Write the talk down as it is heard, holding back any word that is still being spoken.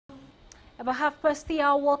About 3:30 the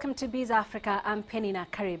hour, welcome to BizAfrica. I'm Penina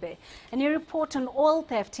Karibe. A new report on oil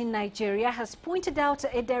theft in Nigeria has pointed out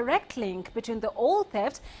a direct link between the oil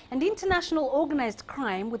theft and international organized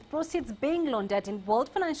crime, with proceeds being laundered in world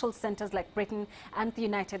financial centers like Britain and the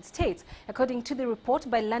United States. According to the report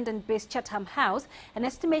by London-based Chatham House, an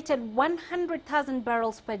estimated 100,000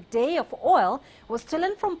 barrels per day of oil was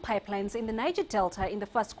stolen from pipelines in the Niger Delta in the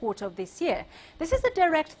first quarter of this year. This is a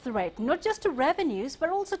direct threat not just to revenues but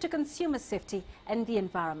also to consumer safety and the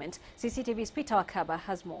environment. CCTV's Peter Akaba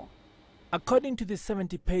has more. According to the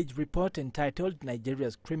 70-page report entitled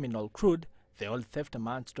Nigeria's Criminal Crude, the oil theft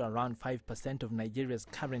amounts to around 5% of Nigeria's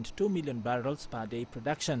current 2 million barrels per day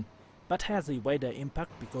production, but has a wider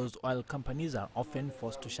impact because oil companies are often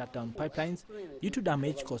forced to shut down pipelines due to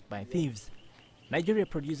damage caused by thieves. Nigeria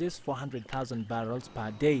produces 400,000 barrels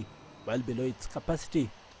per day, well below its capacity,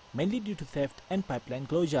 mainly due to theft and pipeline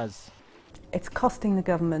closures. It's costing the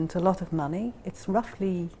government a lot of money. It's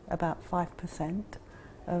roughly about 5%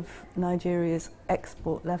 of Nigeria's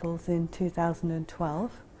export levels in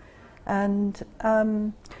 2012. And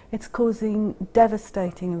it's causing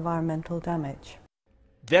devastating environmental damage.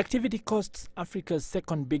 The activity costs Africa's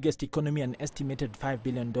second biggest economy an estimated $5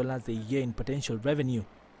 billion a year in potential revenue.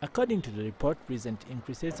 According to the report, recent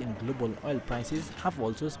increases in global oil prices have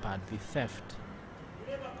also spurred the theft.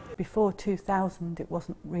 Before 2000, it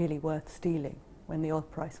wasn't really worth stealing when the oil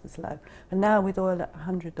price was low. And now with oil at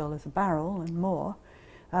 $100 a barrel and more,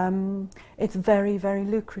 it's very, very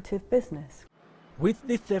lucrative business. With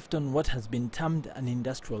the theft on what has been termed an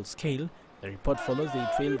industrial scale, the report follows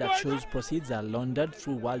a trail that shows proceeds are laundered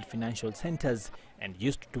through world financial centers and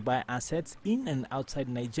used to buy assets in and outside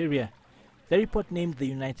Nigeria. The report named the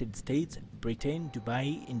United States, Britain,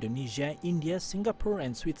 Dubai, Indonesia, India, Singapore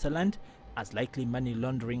and Switzerland as likely money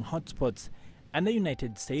laundering hotspots, and the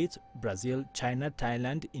United States, Brazil, China,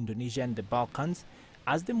 Thailand, Indonesia and the Balkans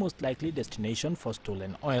as the most likely destination for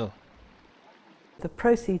stolen oil. The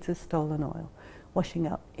proceeds of stolen oil washing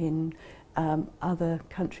up in other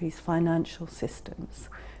countries' financial systems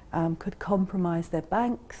could compromise their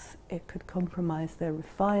banks, it could compromise their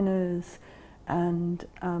refiners, and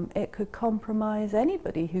it could compromise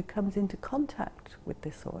anybody who comes into contact with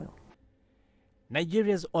this oil.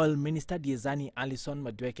 Nigeria's oil minister Diezani Alison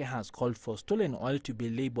Madueke has called for stolen oil to be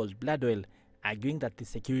labeled blood oil, arguing that the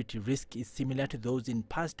security risk is similar to those in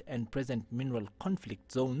past and present mineral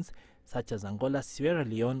conflict zones such as Angola, Sierra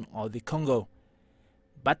Leone or the Congo.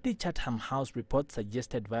 But the Chatham House report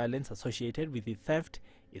suggested violence associated with the theft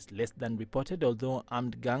is less than reported, although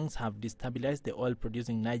armed gangs have destabilized the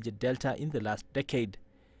oil-producing Niger Delta in the last decade.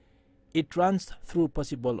 It runs through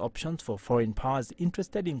possible options for foreign powers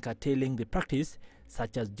interested in curtailing the practice,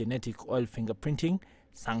 such as genetic oil fingerprinting,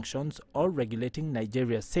 sanctions or regulating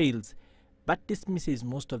Nigeria's sales, but dismisses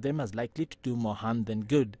most of them as likely to do more harm than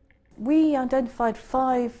good. We identified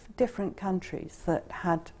 5 different countries that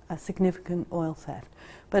had a significant oil theft,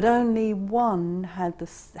 but only one had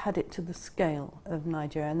it to the scale of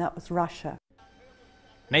Nigeria, and that was Russia.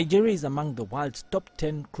 Nigeria is among the world's top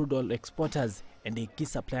 10 crude oil exporters and a key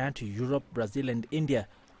supplier to Europe, Brazil and India,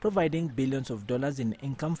 providing billions of dollars in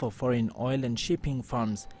income for foreign oil and shipping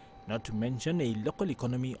firms, not to mention a local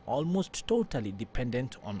economy almost totally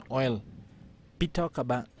dependent on oil. Peter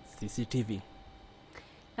Akaba, CCTV.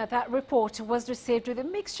 Now, that report was received with a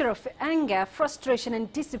mixture of anger, frustration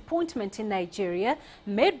and disappointment in Nigeria,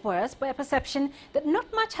 made worse by a perception that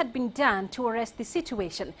not much had been done to arrest the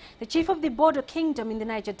situation. The chief of the Bodo Kingdom in the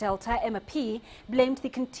Niger Delta, MAP, blamed the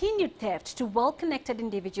continued theft to well-connected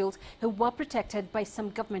individuals who were protected by some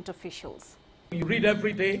government officials. You read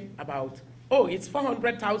every day about, oh, it's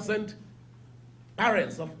 400,000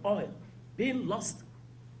 barrels of oil being lost,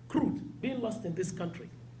 crude being lost in this country.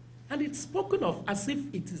 And it's spoken of as if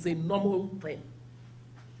it is a normal thing.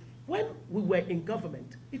 When we were in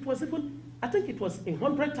government, it was even, I think it was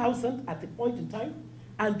 100,000 at the point in time,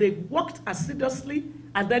 and they worked assiduously,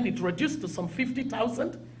 and then it reduced to some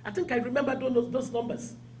 50,000. I think I remember those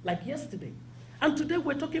numbers, like yesterday. And today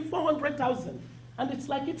we're talking 400,000, and it's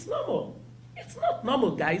like it's normal. It's not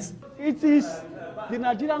normal, guys. It is the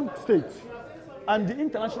Nigerian state and the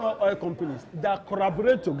international oil companies that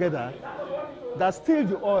collaborate together that steal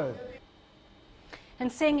the oil.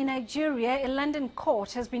 And saying in Nigeria, a London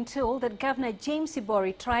court has been told that Governor James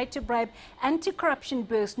Ibori tried to bribe anti-corruption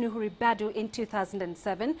boss Nuhu Ribadu in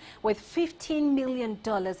 2007 with $15 million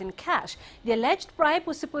in cash. The alleged bribe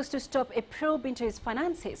was supposed to stop a probe into his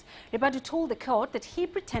finances. Ribadu told the court that he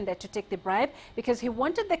pretended to take the bribe because he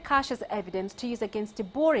wanted the cash as evidence to use against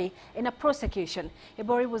Ibori in a prosecution.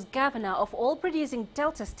 Ibori was governor of oil-producing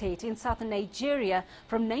Delta State in southern Nigeria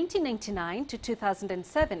from 1999 to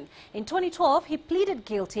 2007. In 2012, he pleaded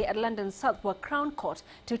guilty at London's Southwark Crown Court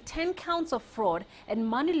to 10 counts of fraud and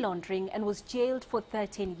money laundering and was jailed for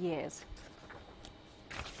 13 years.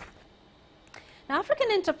 Now, African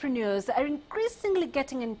entrepreneurs are increasingly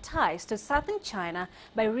getting enticed to southern China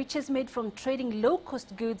by riches made from trading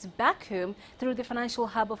low-cost goods back home through the financial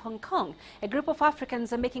hub of Hong Kong. A group of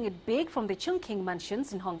Africans are making it big from the Chungking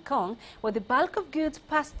mansions in Hong Kong, where the bulk of goods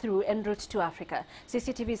pass through en route to Africa.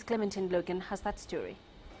 CCTV's Clementine Logan has that story.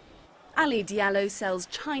 Ali Diallo sells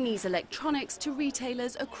Chinese electronics to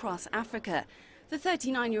retailers across Africa. The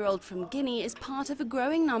 39-year-old from Guinea is part of a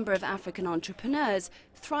growing number of African entrepreneurs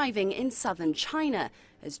thriving in southern China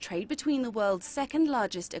as trade between the world's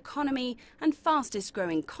second-largest economy and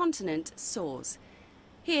fastest-growing continent soars.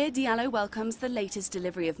 Here, Diallo welcomes the latest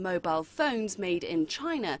delivery of mobile phones made in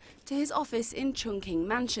China to his office in Chungking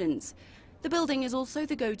Mansions. The building is also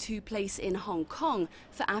the go-to place in Hong Kong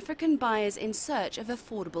for African buyers in search of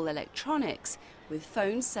affordable electronics, with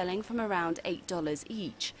phones selling from around $8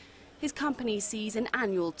 each. His company sees an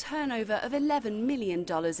annual turnover of $11 million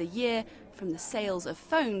a year from the sales of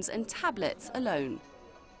phones and tablets alone.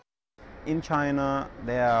 In China,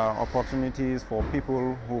 there are opportunities for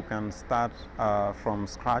people who can start from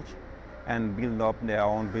scratch and build up their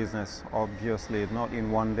own business. Obviously, not in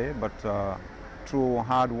one day, but through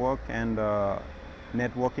hard work and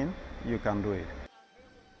networking, you can do it.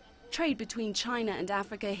 Trade between China and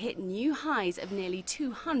Africa hit new highs of nearly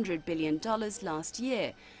 $200 billion last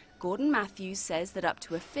year. Gordon Matthews says that up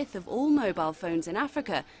to a fifth of all mobile phones in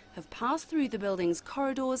Africa have passed through the building's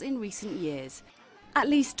corridors in recent years. At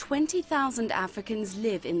least 20,000 Africans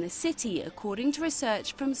live in the city, according to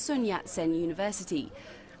research from Sun Yat-sen University.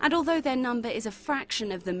 And although their number is a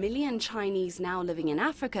fraction of the million Chinese now living in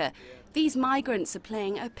Africa, these migrants are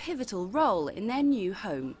playing a pivotal role in their new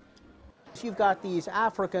home. You've got these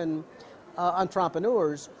African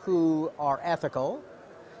entrepreneurs who are ethical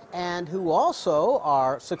and who also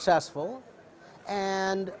are successful,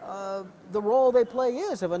 and the role they play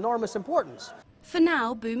is of enormous importance. For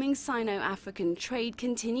now, booming Sino-African trade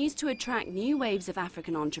continues to attract new waves of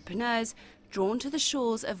African entrepreneurs drawn to the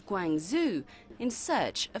shores of Guangzhou in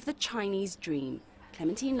search of the Chinese dream.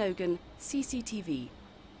 Clementine Logan, CCTV.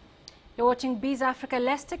 You're watching BizAfrica.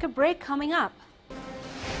 Let's take a break. Coming up.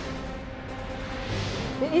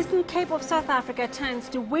 The Eastern Cape of South Africa turns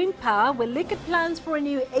to wind power with liquid plans for a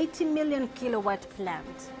new 80 million kilowatt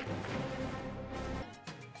plant.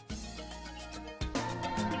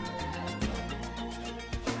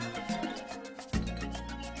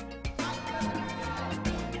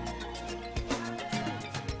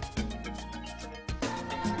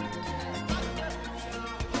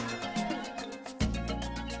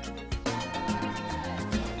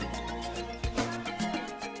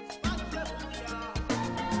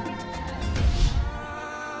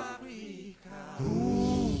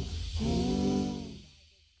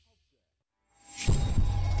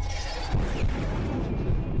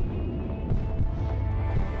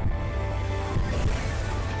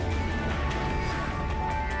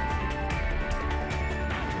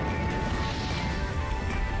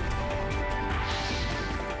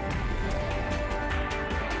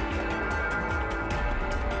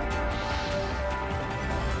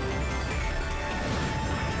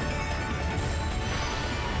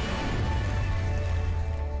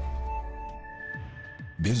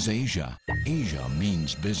 BizAsia. Asia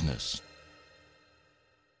means business.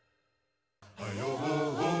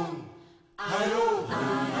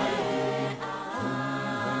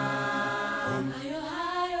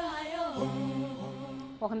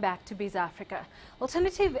 Welcome back to BizAfrica.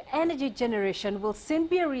 Alternative energy generation will soon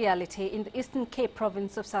be a reality in the Eastern Cape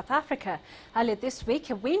province of South Africa. Earlier this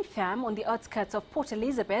week, a wind farm on the outskirts of Port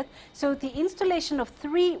Elizabeth saw the installation of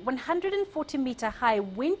 3 140-meter-high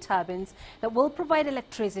wind turbines that will provide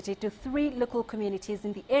electricity to 3 local communities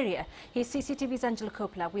in the area. Here's CCTV's Angela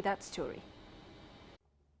Coppola with that story.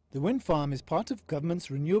 The wind farm is part of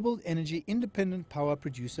government's Renewable Energy Independent Power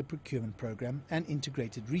Producer Procurement Programme and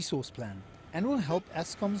Integrated Resource Plan, and will help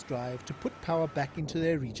Eskom's drive to put power back into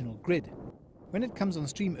their regional grid. When it comes on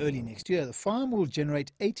stream early next year, the farm will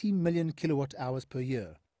generate 80 million kilowatt hours per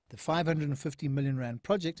year. The 550 million rand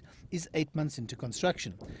project is 8 months into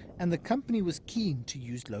construction, and the company was keen to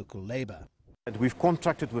use local labour. We've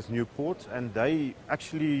contracted with Newport, and they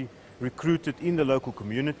actually recruited in the local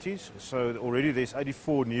communities. So already there's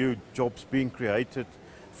 84 new jobs being created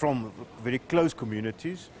from very close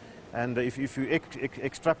communities. And if you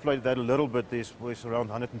extrapolate that a little bit, there's around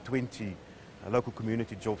 120 local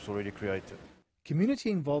community jobs already created.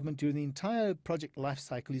 Community involvement during the entire project life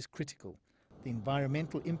cycle is critical. The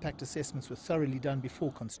environmental impact assessments were thoroughly done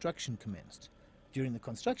before construction commenced. During the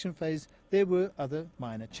construction phase, there were other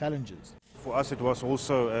minor challenges. For us, it was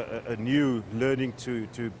also a new learning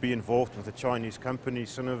to be involved with a Chinese company,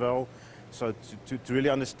 Sinovel. So to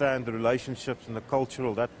really understand the relationships and the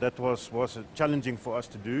cultural, that was challenging for us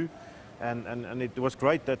to do. And it was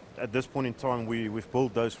great that at this point in time we've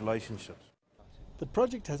built those relationships. The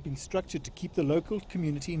project has been structured to keep the local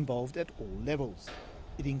community involved at all levels.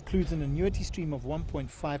 It includes an annuity stream of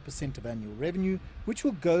 1.5% of annual revenue, which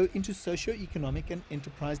will go into socio-economic and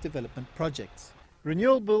enterprise development projects.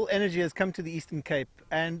 Renewable energy has come to the Eastern Cape,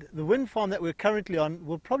 and the wind farm that we're currently on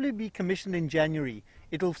will probably be commissioned in January.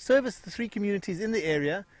 It will service the 3 communities in the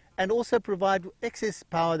area and also provide excess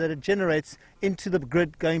power that it generates into the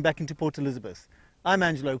grid going back into Port Elizabeth. I'm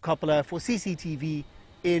Angelo Coppola for CCTV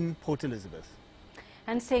in Port Elizabeth.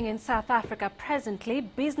 And staying in South Africa presently,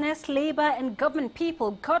 business, labour and government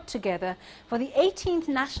people got together for the 18th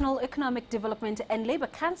National Economic Development and Labour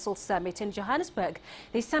Council Summit in Johannesburg.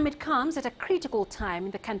 The summit comes at a critical time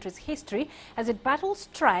in the country's history as it battles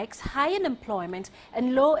strikes, high unemployment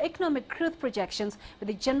and low economic growth projections with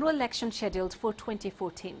the general election scheduled for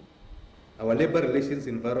 2014. Our labour relations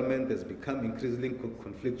environment has become increasingly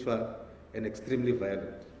conflictual and extremely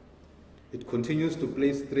violent. It continues to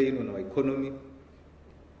place strain on our economy.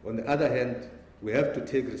 On the other hand, we have to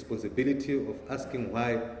take responsibility of asking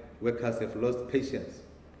why workers have lost patience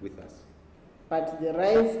with us. But the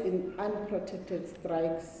rise in unprotected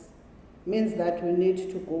strikes means that we need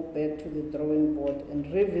to go back to the drawing board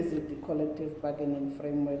and revisit the collective bargaining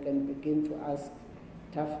framework and begin to ask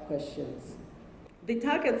tough questions. The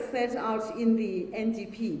targets set out in the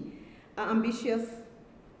NDP are ambitious,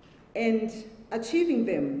 and achieving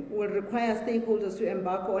them will require stakeholders to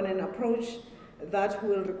embark on an approach that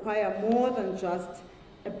will require more than just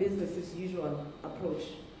a business-as-usual approach.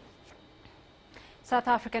 South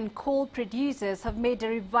African coal producers have made a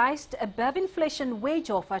revised above-inflation wage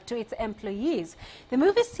offer to its employees. The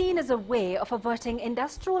move is seen as a way of averting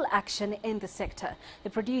industrial action in the sector. The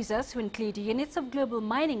producers, who include units of global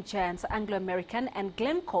mining giants Anglo American and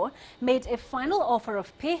Glencore, made a final offer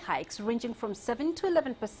of pay hikes ranging from 7 to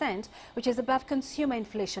 11%, which is above consumer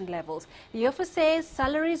inflation levels. The offer says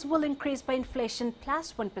salaries will increase by inflation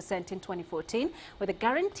plus 1% in 2014, with a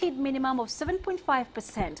guaranteed minimum of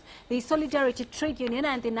 7.5%. The Solidarity Trade Union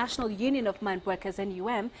and the National Union of Mine Workers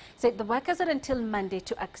 (NUM) said the workers had until Monday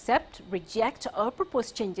to accept, reject or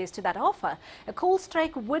propose changes to that offer. A coal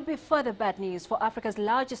strike would be further bad news for Africa's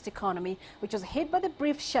largest economy, which was hit by the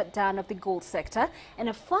brief shutdown of the gold sector, and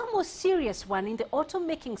a far more serious one in the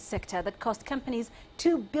automaking sector that cost companies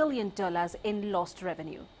 $2 billion in lost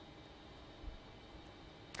revenue.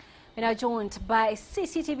 We're now joined by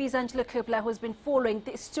CCTV's Angelo Coppola, who has been following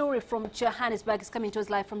this story from Johannesburg. Is coming to us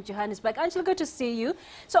live from Johannesburg. Angelo, good to see you.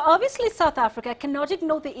 So obviously South Africa cannot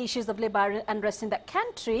ignore the issues of labour unrest in that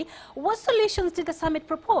country. What solutions did the summit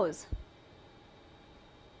propose?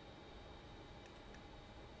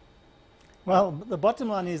 Well, the bottom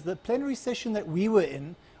line is the plenary session that we were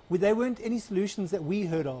in, there weren't any solutions that we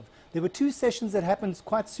heard of. There were 2 sessions that happened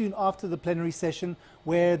quite soon after the plenary session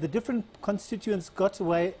where the different constituents got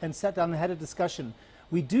away and sat down and had a discussion.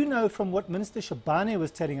 We do know from what Minister Shabane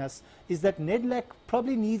was telling us is that NEDLAC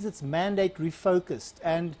probably needs its mandate refocused,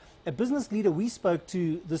 and a business leader we spoke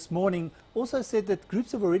to this morning also said that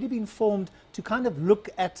groups have already been formed to kind of look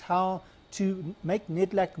at how to make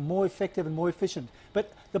NEDLAC more effective and more efficient.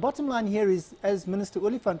 But the bottom line here is, as Minister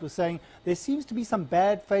Oliphant was saying, there seems to be some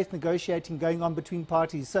bad faith negotiating going on between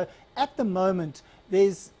parties. So at the moment, there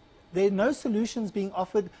are no solutions being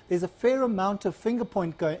offered. There's a fair amount of finger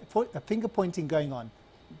pointing going on.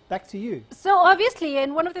 Back to you. So obviously,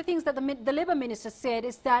 and one of the things that the Labour Minister said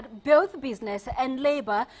is that both business and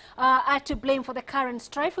Labour are to blame for the current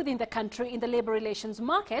strife within the country in the labour relations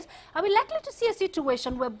market. Are we likely to see a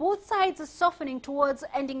situation where both sides are softening towards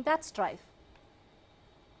ending that strife?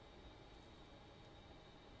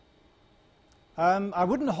 I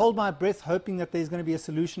wouldn't hold my breath hoping that there's going to be a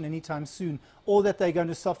solution anytime soon or that they're going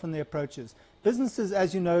to soften their approaches. businesses,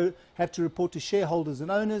 as you know, have to report to shareholders and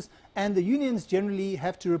owners, and the unions generally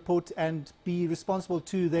have to report and be responsible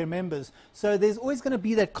to their members. So there's always going to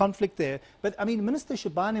be that conflict there. But I mean, Minister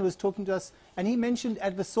Shabane was talking to us, and he mentioned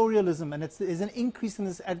adversarialism, and there's an increase in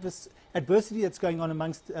this adversity that's going on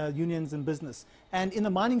amongst unions and business. And in the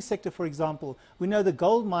mining sector, for example, we know the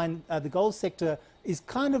gold sector is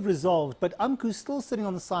kind of resolved, but UMCO's still sitting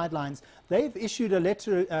on the sidelines. They've issued a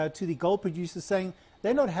letter to the gold producers saying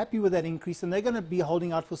they're not happy with that increase and they're going to be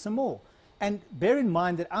holding out for some more. And bear in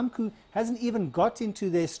mind that UMCO hasn't even got into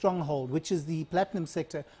their stronghold, which is the platinum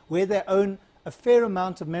sector, where they own a fair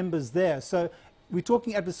amount of members there. So we're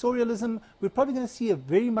talking adversarialism. We're probably going to see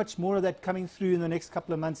very much more of that coming through in the next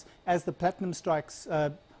couple of months as the platinum strikes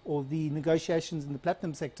or the negotiations in the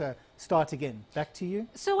platinum sector start again. Back to you.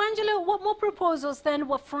 So, Angelo, what more proposals then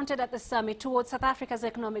were fronted at the summit towards South Africa's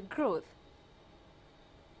economic growth?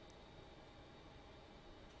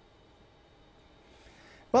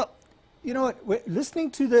 Well, you know what, we're listening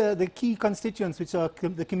to the key constituents, which are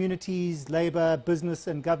the communities, labour, business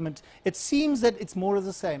and government. It seems that it's more of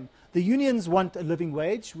the same. The unions want a living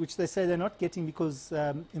wage, which they say they're not getting because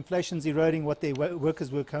inflation's eroding what their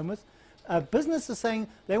workers work home with. Business is saying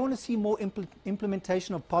they want to see more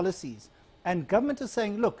implementation of policies. And government is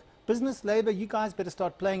saying, look, business, labour, you guys better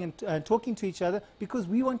start playing and talking to each other because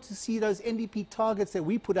we want to see those NDP targets that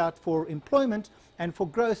we put out for employment and for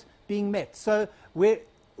growth being met. So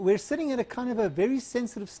we're sitting at a kind of a very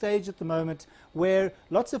sensitive stage at the moment where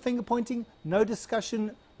lots of finger pointing, no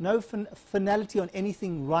discussion, no finality on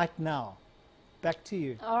anything right now. Back to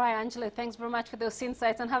you. All right, Angelo, thanks very much for those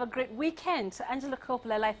insights and have a great weekend. Angelo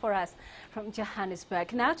Coppola live for us from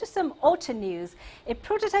Johannesburg. Now to some auto news. A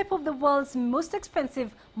prototype of the world's most expensive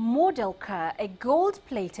model car, a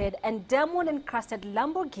gold-plated and diamond-encrusted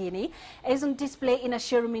Lamborghini, is on display in a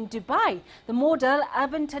showroom in Dubai. The model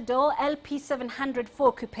Aventador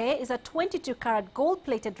LP704 Coupe is a 22-carat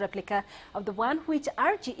gold-plated replica of the one which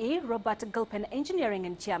RGE, Robert Gulpen Engineering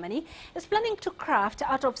in Germany, is planning to craft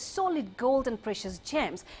out of solid gold and precious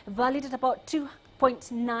gems, valued at about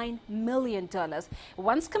 $2.9 million.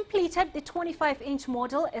 Once completed, the 25-inch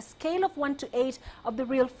model, a scale of 1 to 8 of the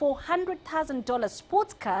real $400,000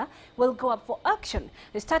 sports car, will go up for auction.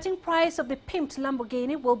 The starting price of the pimped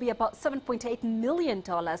Lamborghini will be about $7.8 million.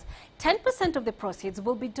 10% of the proceeds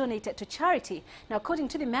will be donated to charity. Now, according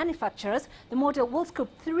to the manufacturers, the model will scoop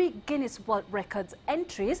 3 Guinness World Records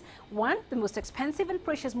entries. 1, the most expensive and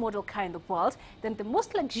precious model car in the world, then the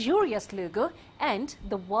most luxurious logo, and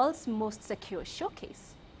the world's most secure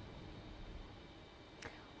showcase.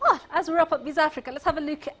 Well, as we wrap up BizAfrica, let's have a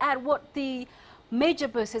look at what the major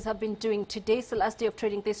bourses have been doing today. So last day of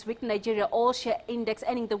trading this week, Nigeria All Share Index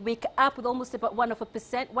ending the week up with almost about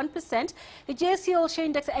 1%. The JSE All Share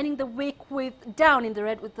Index ending the week with down in the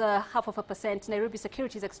red with 0.5%. Nairobi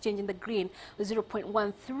Securities Exchange in the green with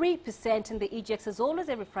 0.13%. And the EGX, as always,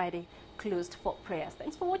 every Friday closed for prayers.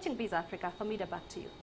 Thanks for watching BizAfrica. Famida, back to you.